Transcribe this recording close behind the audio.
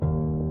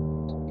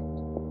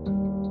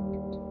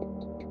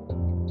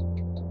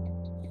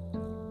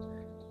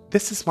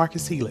This is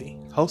Marcus Ely,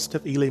 host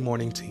of Ely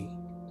Morning Tea.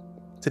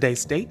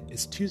 Today's date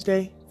is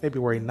Tuesday,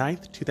 February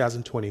 9th,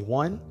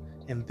 2021,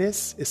 and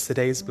this is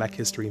today's Black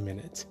History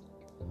Minute.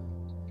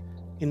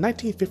 In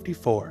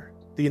 1954,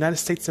 the United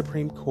States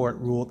Supreme Court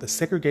ruled that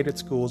segregated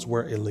schools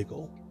were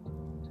illegal.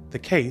 The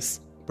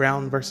case,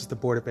 Brown versus the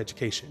Board of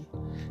Education,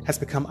 has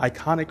become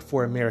iconic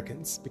for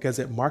Americans because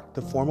it marked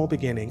the formal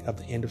beginning of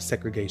the end of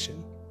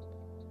segregation.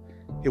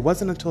 It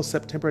wasn't until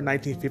September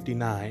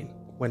 1959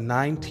 when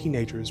 9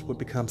 teenagers would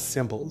become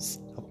symbols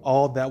of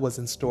all that was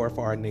in store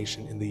for our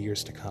nation in the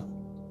years to come.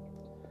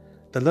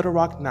 The Little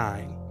Rock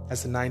Nine,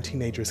 as the 9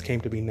 teenagers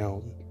came to be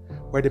known,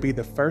 were to be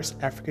the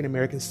first African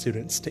American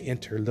students to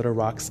enter Little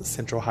Rock's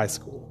Central High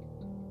School.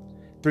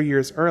 3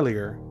 years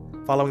earlier,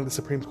 following the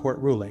Supreme Court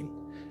ruling,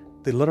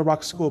 the Little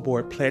Rock School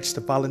Board pledged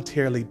to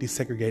voluntarily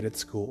desegregate its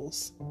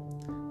schools.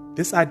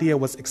 This idea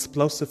was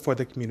explosive for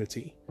the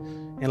community,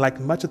 and like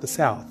much of the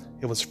South,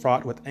 it was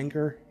fraught with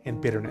anger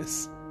and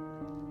bitterness.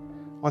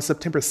 On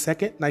September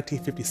 2nd,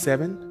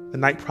 1957, the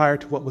night prior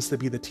to what was to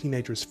be the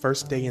teenagers'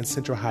 first day in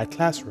Central High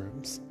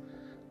classrooms,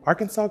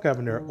 Arkansas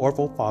Governor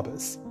Orval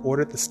Faubus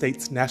ordered the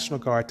state's National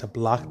Guard to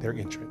block their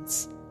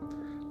entrance.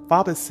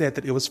 Faubus said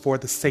that it was for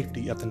the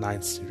safety of the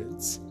 9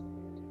 students.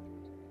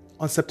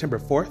 On September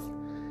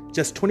 4th,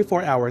 just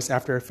 24 hours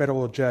after a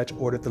federal judge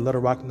ordered the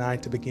Little Rock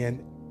Nine to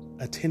begin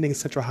attending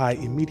Central High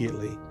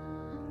immediately,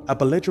 a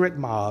belligerent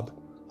mob,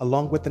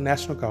 along with the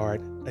National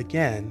Guard,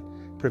 again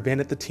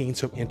prevented the teens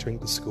from entering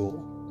the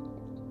school.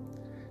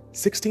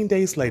 16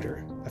 days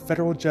later, a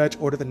federal judge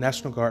ordered the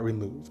National Guard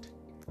removed.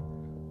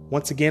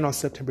 Once again on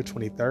September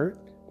 23rd,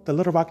 the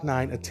Little Rock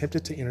Nine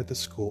attempted to enter the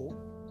school.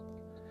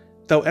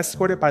 Though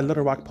escorted by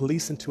Little Rock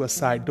police into a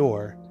side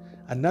door,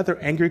 another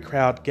angry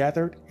crowd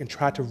gathered and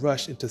tried to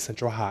rush into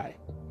Central High.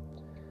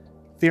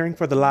 Fearing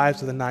for the lives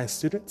of the 9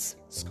 students,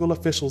 school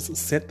officials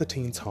sent the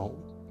teens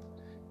home.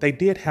 They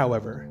did,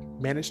 however,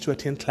 manage to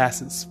attend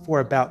classes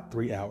for about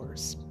 3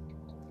 hours.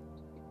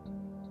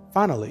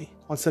 Finally,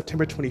 on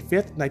September 25,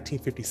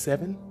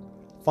 1957,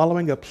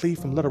 following a plea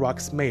from Little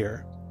Rock's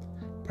mayor,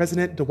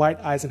 President Dwight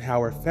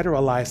Eisenhower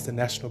federalized the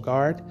National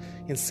Guard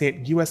and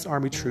sent U.S.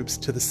 Army troops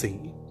to the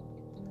scene.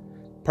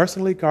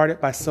 Personally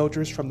guarded by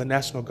soldiers from the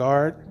National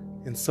Guard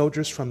and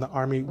soldiers from the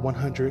Army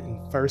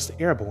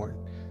 101st Airborne,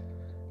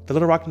 the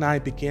Little Rock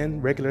Nine began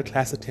regular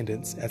class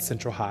attendance at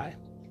Central High.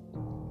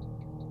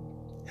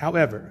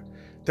 However,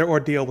 their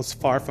ordeal was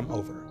far from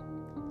over.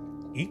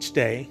 Each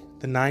day,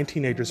 the 9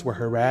 teenagers were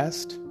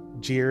harassed,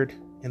 jeered,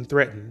 and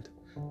threatened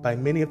by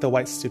many of the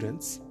white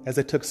students as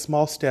they took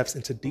small steps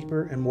into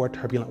deeper and more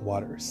turbulent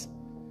waters.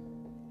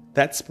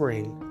 That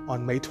spring,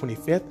 on May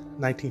 25,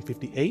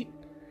 1958,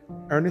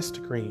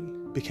 Ernest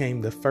Green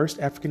became the first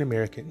African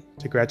American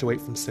to graduate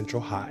from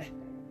Central High.